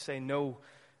pretty much say, no,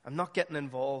 I'm not getting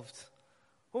involved.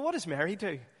 Well, what does Mary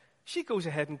do? She goes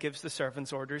ahead and gives the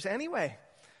servants orders anyway.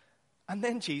 And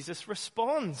then Jesus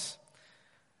responds.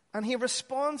 And he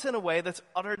responds in a way that's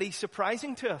utterly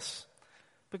surprising to us.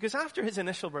 Because after his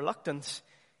initial reluctance,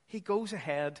 he goes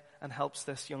ahead and helps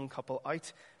this young couple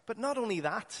out. But not only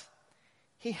that,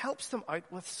 he helps them out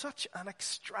with such an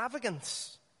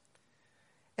extravagance,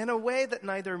 in a way that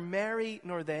neither Mary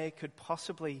nor they could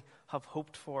possibly have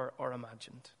hoped for or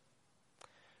imagined.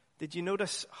 Did you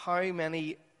notice how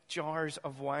many jars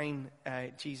of wine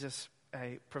Jesus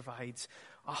provides?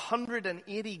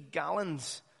 180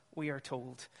 gallons, we are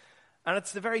told. And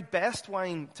it's the very best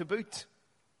wine to boot.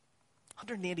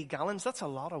 180 gallons, that's a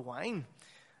lot of wine.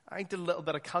 I did a little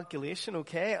bit of calculation,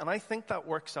 okay, and I think that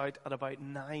works out at about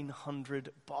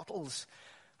 900 bottles.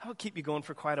 That would keep you going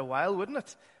for quite a while, wouldn't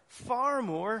it? Far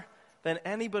more than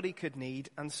anybody could need,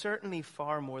 and certainly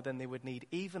far more than they would need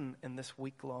even in this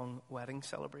week-long wedding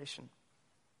celebration.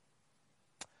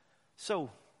 So,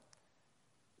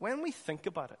 when we think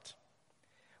about it,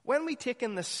 when we take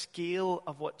in the scale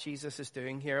of what Jesus is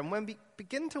doing here, and when we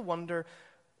begin to wonder,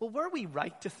 well, were we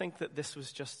right to think that this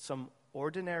was just some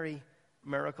ordinary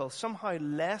miracle, somehow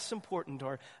less important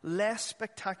or less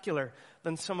spectacular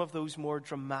than some of those more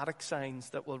dramatic signs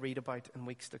that we'll read about in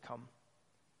weeks to come?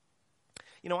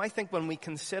 You know, I think when we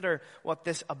consider what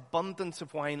this abundance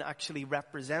of wine actually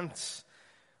represents,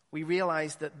 we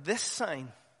realize that this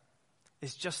sign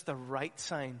is just the right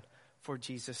sign for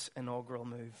Jesus' inaugural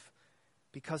move,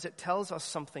 because it tells us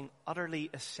something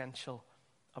utterly essential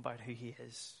about who he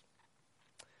is.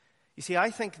 You see,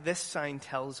 I think this sign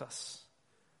tells us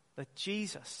that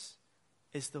Jesus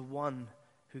is the one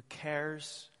who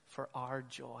cares for our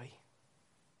joy.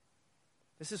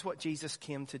 This is what Jesus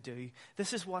came to do.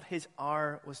 This is what his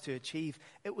hour was to achieve.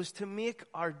 It was to make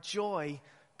our joy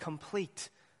complete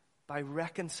by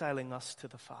reconciling us to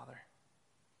the Father.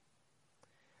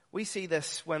 We see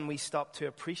this when we stop to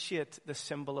appreciate the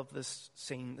symbol of this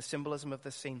scene, the symbolism of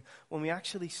this scene, when we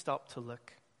actually stop to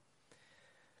look.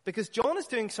 Because John is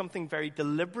doing something very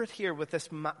deliberate here with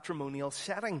this matrimonial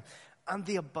setting and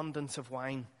the abundance of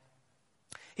wine.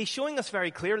 He's showing us very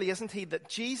clearly, isn't he, that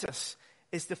Jesus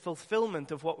is the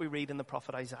fulfillment of what we read in the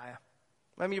prophet Isaiah.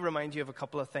 Let me remind you of a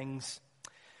couple of things.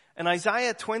 In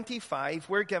Isaiah 25,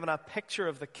 we're given a picture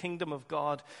of the kingdom of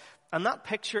God, and that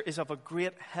picture is of a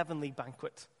great heavenly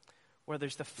banquet where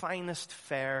there's the finest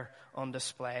fare on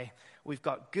display. We've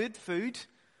got good food,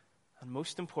 and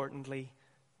most importantly,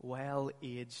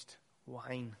 well-aged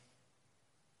wine.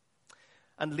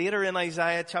 And later in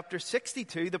Isaiah chapter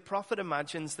 62, the prophet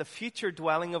imagines the future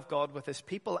dwelling of God with his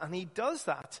people, and he does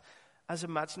that as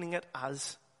imagining it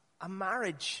as a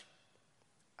marriage,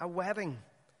 a wedding.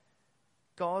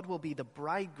 God will be the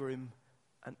bridegroom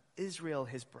and Israel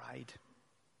his bride.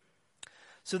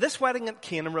 So this wedding at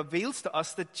Cana reveals to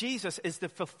us that Jesus is the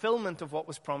fulfillment of what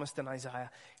was promised in Isaiah.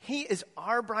 He is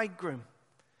our bridegroom,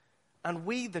 and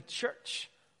we, the church,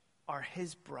 are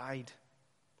his bride.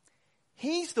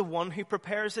 He's the one who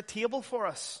prepares a table for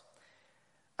us,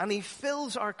 and he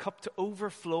fills our cup to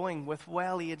overflowing with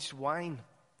well-aged wine.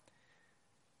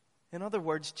 In other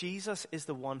words, Jesus is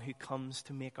the one who comes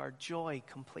to make our joy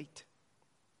complete.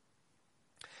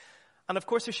 And of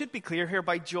course, it should be clear here,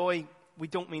 by joy, we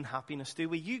don't mean happiness, do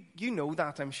we? You know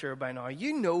that, I'm sure, by now.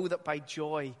 You know that by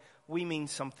joy, we mean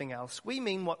something else. We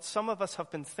mean what some of us have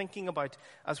been thinking about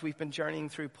as we've been journeying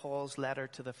through Paul's letter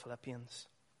to the Philippians.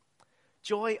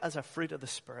 Joy as a fruit of the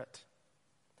Spirit.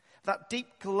 That deep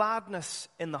gladness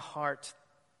in the heart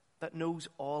that knows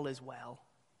all is well.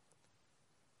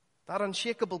 That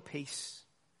unshakable peace.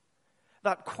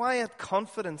 That quiet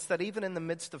confidence that even in the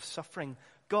midst of suffering,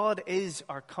 God is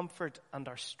our comfort and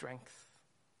our strength.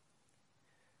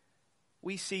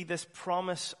 We see this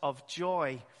promise of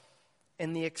joy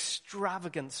in the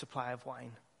extravagant supply of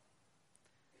wine.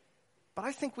 But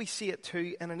I think we see it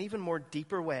too in an even more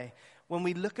deeper way when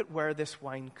we look at where this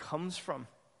wine comes from.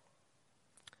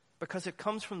 Because it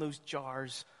comes from those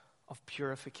jars of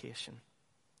purification.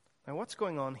 Now, what's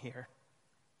going on here?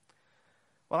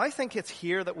 Well, I think it's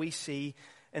here that we see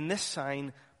in this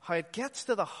sign how it gets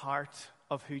to the heart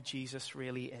of who Jesus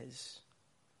really is.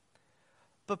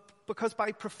 But because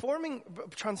by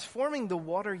transforming the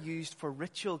water used for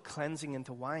ritual cleansing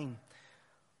into wine,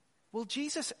 well,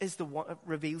 Jesus is the one,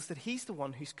 reveals that he's the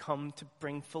one who's come to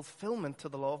bring fulfillment to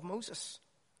the law of Moses.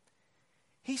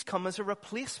 He's come as a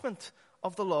replacement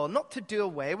of the law, not to do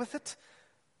away with it,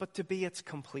 but to be its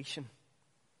completion.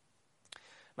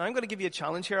 Now, I'm going to give you a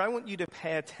challenge here. I want you to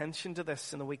pay attention to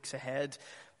this in the weeks ahead,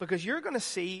 because you're going to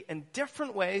see in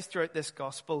different ways throughout this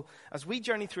gospel, as we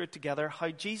journey through it together, how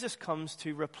Jesus comes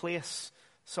to replace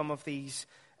some of these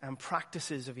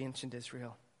practices of ancient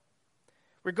Israel.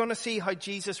 We're going to see how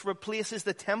Jesus replaces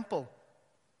the temple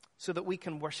so that we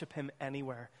can worship him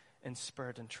anywhere in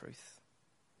spirit and truth.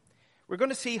 We're going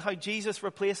to see how Jesus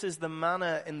replaces the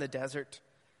manna in the desert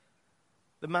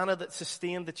the manna that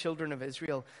sustained the children of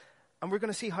Israel. And we're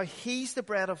going to see how he's the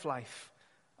bread of life,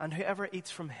 and whoever eats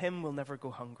from him will never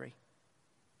go hungry.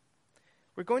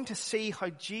 We're going to see how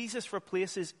Jesus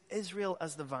replaces Israel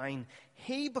as the vine.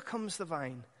 He becomes the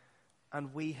vine,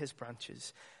 and we his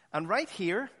branches. And right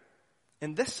here,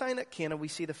 in this sign at Cana, we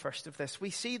see the first of this. We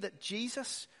see that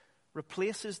Jesus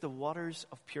replaces the waters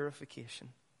of purification.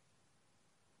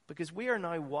 Because we are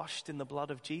now washed in the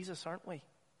blood of Jesus, aren't we?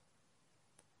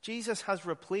 Jesus has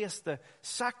replaced the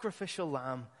sacrificial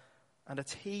lamb, and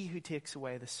it's he who takes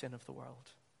away the sin of the world.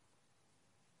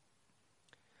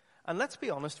 And let's be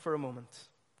honest for a moment.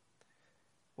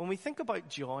 When we think about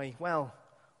joy, well,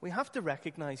 we have to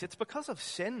recognize it's because of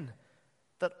sin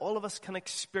that all of us can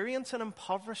experience an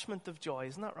impoverishment of joy.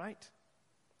 Isn't that right?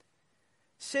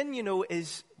 Sin,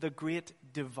 is the great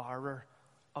devourer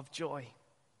of joy.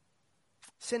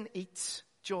 Sin eats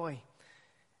joy.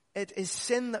 It is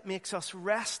sin that makes us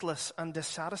restless and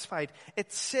dissatisfied.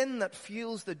 It's sin that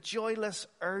fuels the joyless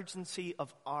urgency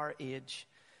of our age.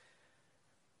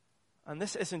 And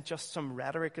this isn't just some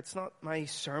rhetoric. It's not my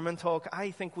sermon talk. I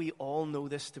think we all know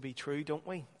this to be true, don't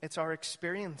we? It's our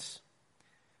experience.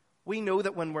 We know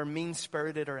that when we're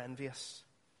mean-spirited or envious,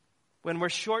 when we're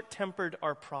short-tempered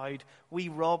or proud, we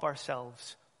rob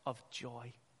ourselves of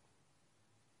joy.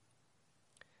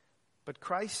 But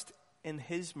Christ, in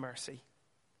his mercy,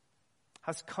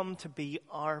 has come to be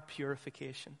our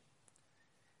purification.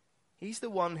 He's the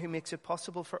one who makes it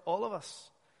possible for all of us,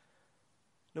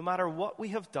 no matter what we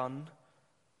have done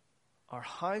or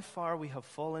how far we have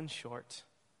fallen short,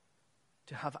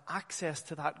 to have access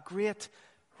to that great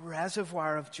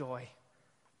reservoir of joy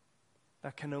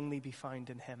that can only be found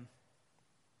in him.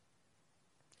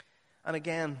 And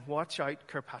again, watch out,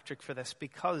 Kirkpatrick, for this,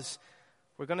 because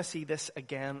we're going to see this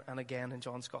again and again in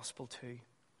John's Gospel too.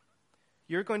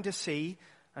 You're going to see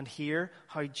and hear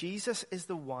how Jesus is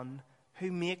the one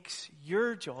who makes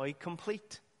your joy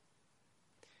complete.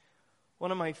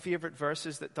 One of my favorite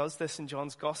verses that does this in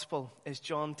John's Gospel is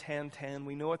John 10:10.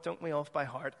 We know it, don't we, off by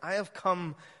heart? I have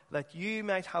come that you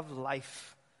might have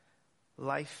life,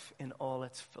 life in all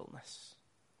its fullness.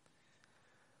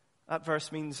 That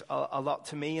verse means a lot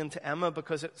to me and to Emma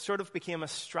because it sort of became a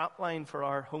strapline for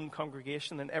our home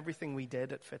congregation and everything we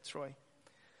did at Fitzroy.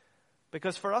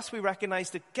 Because for us, we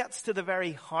recognized it gets to the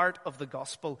very heart of the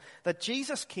gospel, that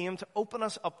Jesus came to open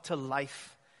us up to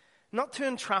life, not to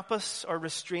entrap us or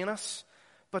restrain us,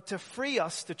 but to free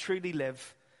us to truly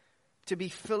live, to be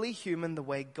fully human the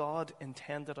way God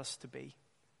intended us to be.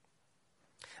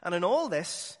 And in all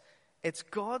this, it's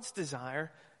God's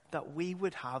desire that we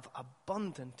would have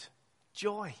abundant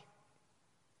joy.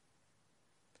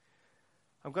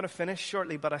 I'm going to finish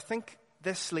shortly, but I think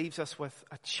this leaves us with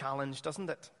a challenge, doesn't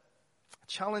it? A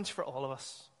challenge for all of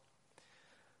us.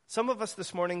 Some of us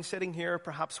this morning sitting here,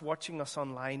 perhaps watching us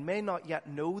online, may not yet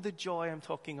know the joy I'm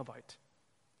talking about.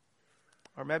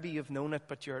 Or maybe you've known it,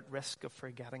 but you're at risk of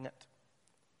forgetting it.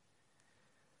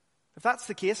 If that's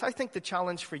the case, I think the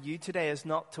challenge for you today is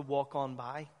not to walk on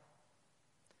by.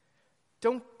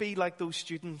 Don't be like those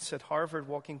students at Harvard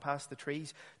walking past the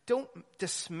trees. Don't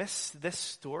dismiss this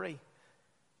story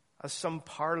as some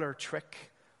parlor trick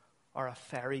or a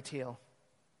fairy tale.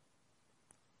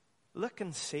 Look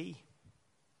and see.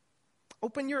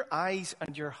 Open your eyes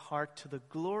and your heart to the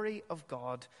glory of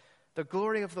God, the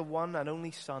glory of the one and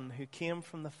only Son who came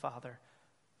from the Father,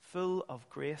 full of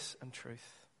grace and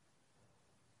truth.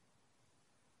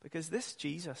 Because this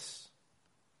Jesus,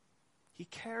 he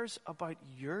cares about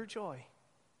your joy.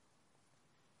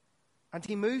 And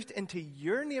he moved into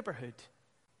your neighborhood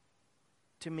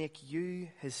to make you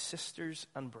his sisters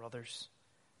and brothers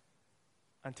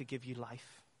and to give you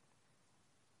life.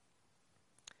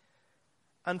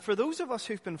 And for those of us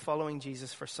who've been following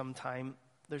Jesus for some time,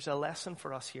 there's a lesson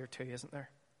for us here too, isn't there?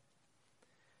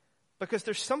 Because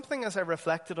there's something, as I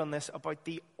reflected on this, about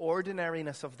the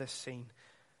ordinariness of this scene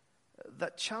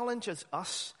that challenges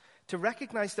us to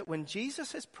recognize that when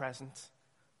Jesus is present,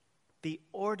 the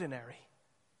ordinary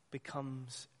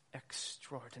becomes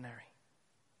extraordinary.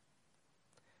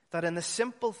 That in the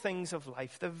simple things of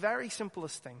life, the very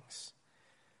simplest things,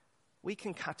 we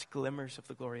can catch glimmers of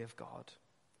the glory of God.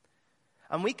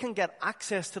 And we can get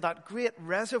access to that great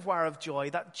reservoir of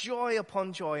joy, that joy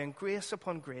upon joy and grace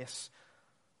upon grace,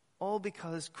 all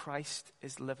because Christ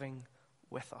is living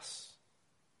with us.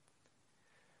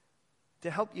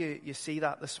 To help you see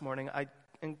that this morning,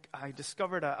 I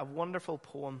discovered a wonderful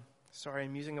poem. Sorry,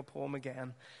 I'm using a poem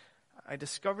again. I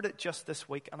discovered it just this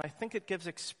week, and I think it gives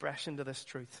expression to this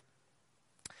truth.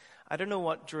 I don't know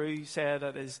what Drew said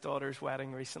at his daughter's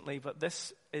wedding recently, but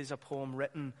this is a poem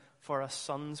written for a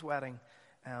son's wedding.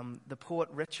 The poet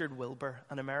Richard Wilbur,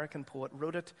 an American poet,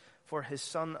 wrote it for his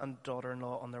son and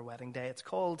daughter-in-law on their wedding day. It's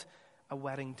called A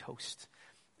Wedding Toast.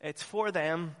 It's for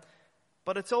them,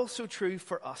 but it's also true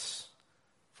for us,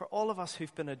 for all of us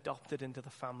who've been adopted into the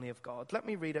family of God. Let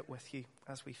me read it with you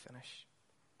as we finish.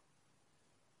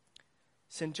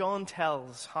 St. John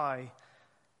tells how,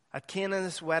 at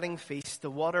Cana's wedding feast,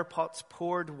 the water pots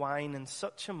poured wine in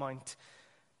such amount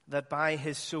that by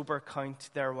his sober count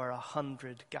there were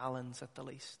 100 gallons at the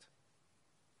least.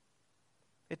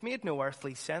 It made no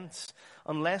earthly sense,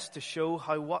 unless to show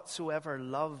how whatsoever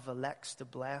love elects to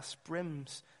bless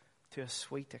brims to a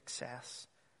sweet excess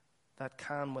that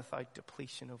can without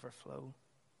depletion overflow.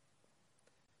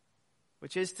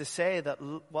 Which is to say that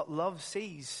what love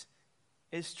sees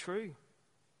is true.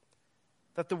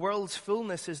 That the world's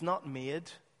fullness is not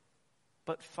made,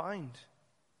 but found.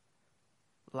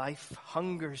 Life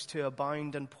hungers to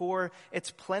abound and pour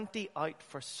its plenty out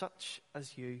for such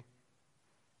as you.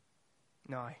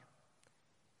 Now,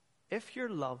 if your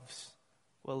loves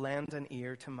will lend an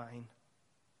ear to mine,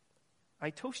 I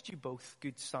toast you both,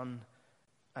 good son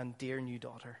and dear new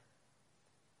daughter.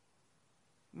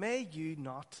 May you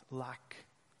not lack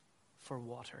for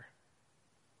water,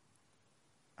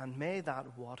 and may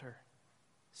that water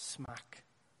smack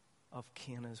of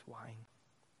Cana's wine.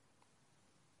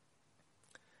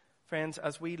 Friends,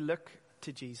 as we look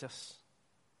to Jesus,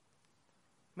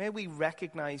 may we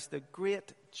recognize the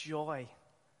great joy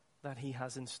that he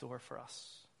has in store for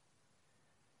us.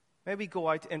 May we go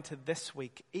out into this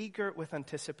week eager with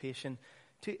anticipation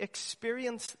to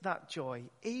experience that joy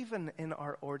even in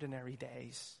our ordinary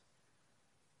days,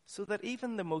 so that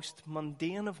even the most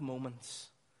mundane of moments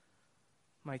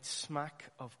might smack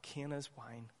of Cana's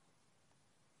wine.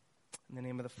 In the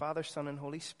name of the Father, Son, and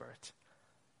Holy Spirit.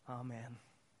 Amen.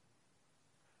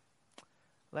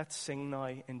 Let's sing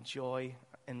now in joy,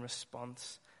 in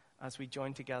response, as we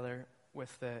join together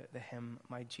with the hymn,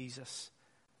 My Jesus,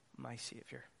 My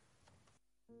Saviour.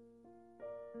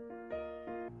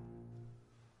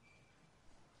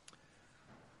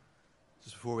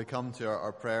 Just before we come to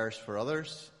our prayers for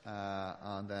others,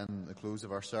 and then the close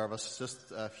of our service, just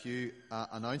a few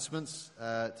announcements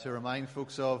to remind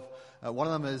folks of. One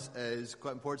of them is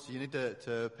quite important, so you need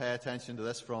to pay attention to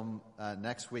this from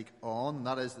next week on. And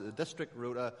that is that the district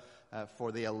rota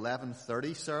for the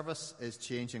 11:30 service is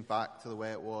changing back to the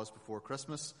way it was before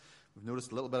Christmas. We've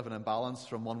noticed a little bit of an imbalance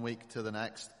from one week to the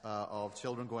next of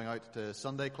children going out to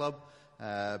Sunday club.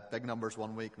 Big numbers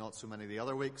one week, not so many the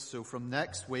other weeks. So from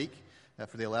next week,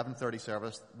 for the 11:30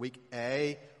 service, week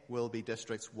A will be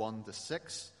districts 1 to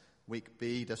 6, week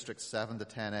B districts 7 to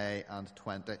 10A and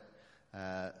 20.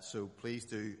 So please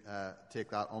do take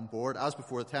that on board. As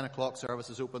before, the 10 o'clock service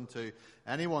is open to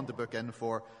anyone to book in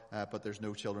for, but there's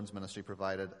no children's ministry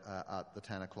provided at the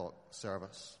 10 o'clock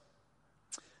service.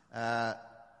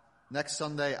 Next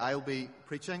Sunday, I'll be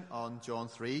preaching on John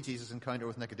 3, Jesus' encounter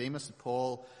with Nicodemus. And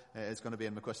Paul is going to be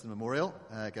in McQuiston Memorial,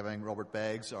 giving Robert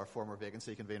Beggs, our former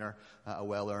vacancy convener, a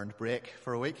well-earned break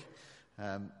for a week.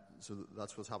 So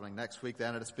that's what's happening next week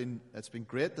then. And it's been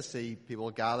great to see people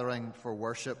gathering for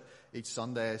worship each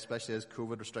Sunday, especially as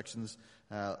COVID restrictions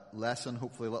lessen,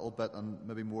 hopefully a little bit, and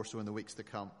maybe more so in the weeks to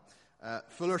come.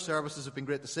 Fuller services have been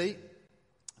great to see,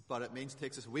 but it means it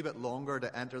takes us a wee bit longer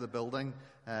to enter the building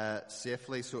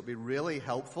safely. So it'd be really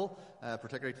helpful,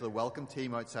 particularly to the welcome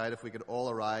team outside, if we could all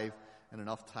arrive in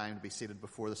enough time to be seated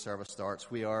before the service starts.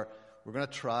 We're going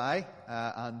to try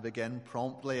and begin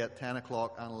promptly at 10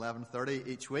 o'clock and 11:30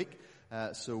 each week.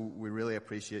 So we really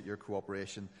appreciate your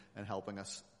cooperation in helping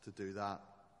us to do that.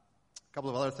 A couple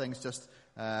of other things, just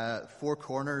Four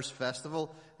Corners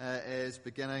Festival is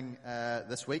beginning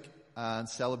this week and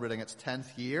celebrating its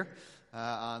 10th year.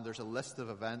 And there's a list of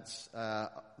events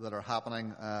that are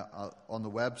happening on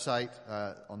the website,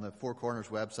 on the Four Corners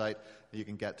website. You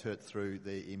can get to it through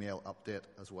the email update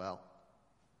as well.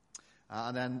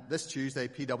 And then this Tuesday,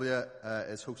 PW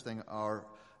is hosting our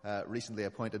recently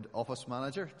appointed office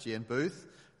manager, Jane Booth.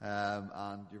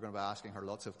 And you're going to be asking her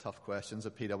lots of tough questions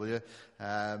at PW.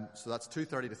 So that's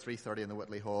 2:30 to 3:30 in the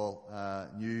Whitley Hall.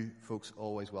 New folks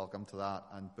always welcome to that,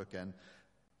 and book in.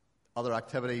 Other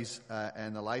activities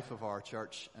in the life of our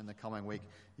church in the coming week,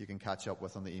 you can catch up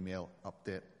with on the email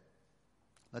update.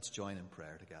 Let's join in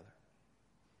prayer together.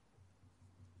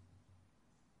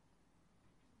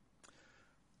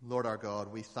 Lord our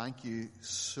God, we thank you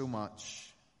so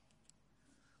much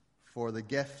for the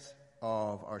gift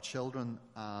of our children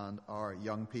and our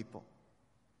young people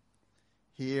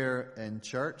here in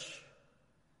church,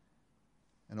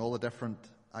 in all the different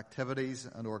activities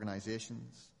and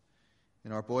organizations,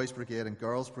 in our Boys Brigade and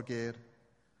Girls Brigade.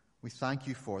 We thank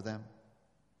you for them.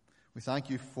 We thank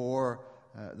you for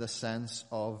the sense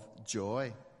of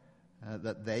joy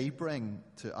that they bring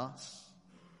to us,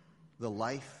 the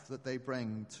life that they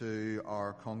bring to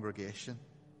our congregation.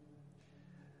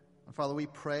 And Father, we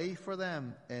pray for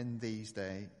them in these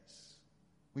days.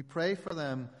 We pray for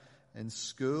them in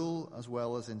school as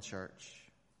well as in church.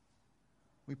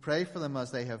 We pray for them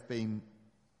as they have been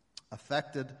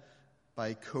affected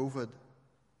by COVID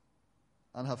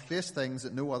and have faced things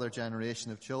that no other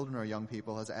generation of children or young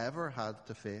people has ever had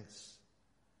to face.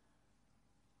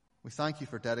 We thank you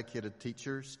for dedicated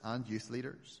teachers and youth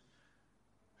leaders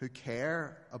who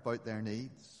care about their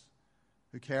needs,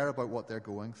 who care about what they're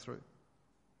going through.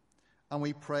 And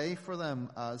we pray for them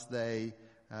as they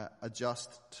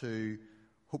adjust to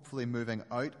hopefully moving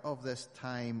out of this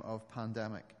time of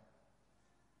pandemic,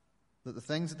 that the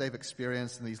things that they've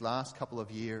experienced in these last couple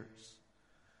of years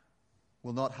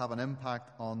will not have an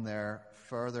impact on their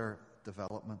further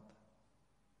development.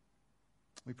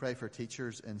 We pray for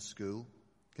teachers in school,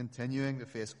 continuing to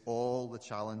face all the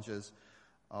challenges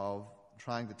of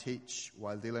trying to teach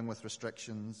while dealing with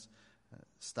restrictions,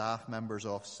 staff members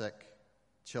off sick,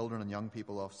 children and young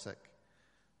people off sick.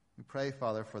 We pray,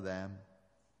 Father, for them,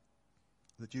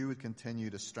 that you would continue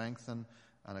to strengthen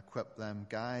and equip them,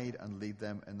 guide and lead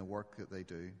them in the work that they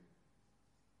do.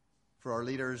 For our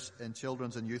leaders in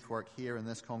children's and youth work here in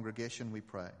this congregation, we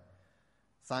pray,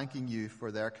 thanking you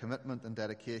for their commitment and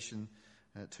dedication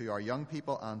to our young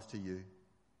people and to you,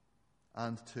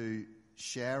 and to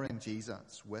sharing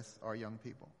Jesus with our young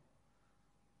people.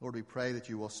 Lord, we pray that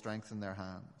you will strengthen their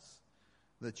hands,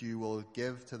 that you will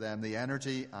give to them the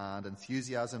energy and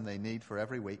enthusiasm they need for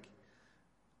every week,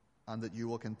 and that you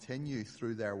will continue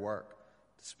through their work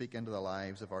to speak into the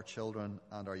lives of our children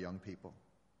and our young people.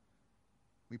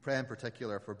 We pray in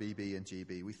particular for BB and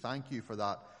GB. We thank you for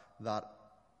that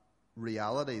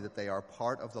reality that they are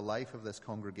part of the life of this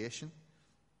congregation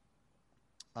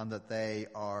and that they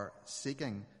are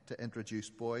seeking to introduce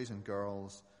boys and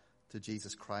girls to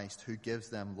Jesus Christ, who gives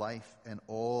them life in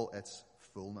all its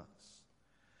fullness.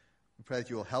 We pray that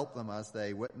you will help them as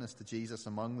they witness to Jesus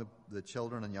among the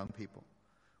children and young people.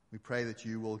 We pray that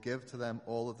you will give to them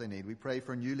all that they need. We pray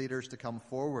for new leaders to come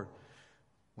forward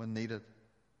when needed.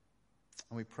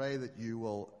 And we pray that you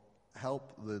will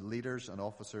help the leaders and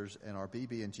officers in our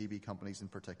BB and GB companies in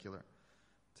particular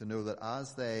to know that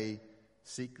as they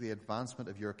seek the advancement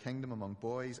of your kingdom among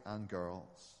boys and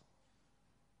girls,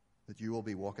 that you will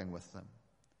be walking with them,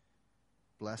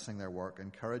 blessing their work,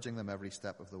 encouraging them every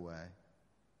step of the way.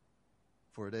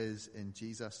 For it is in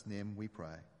Jesus' name we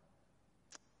pray.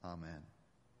 Amen.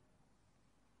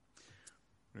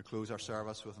 We're going to close our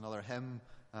service with another hymn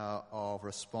of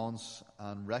response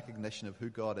and recognition of who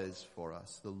God is for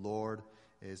us. The Lord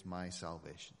is my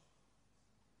salvation.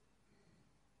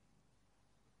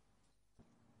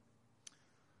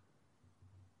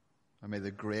 And may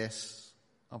the grace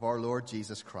of our Lord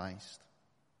Jesus Christ,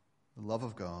 the love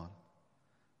of God,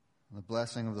 and the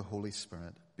blessing of the Holy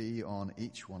Spirit be on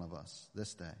each one of us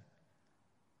this day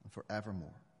and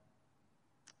forevermore.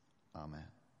 Amen.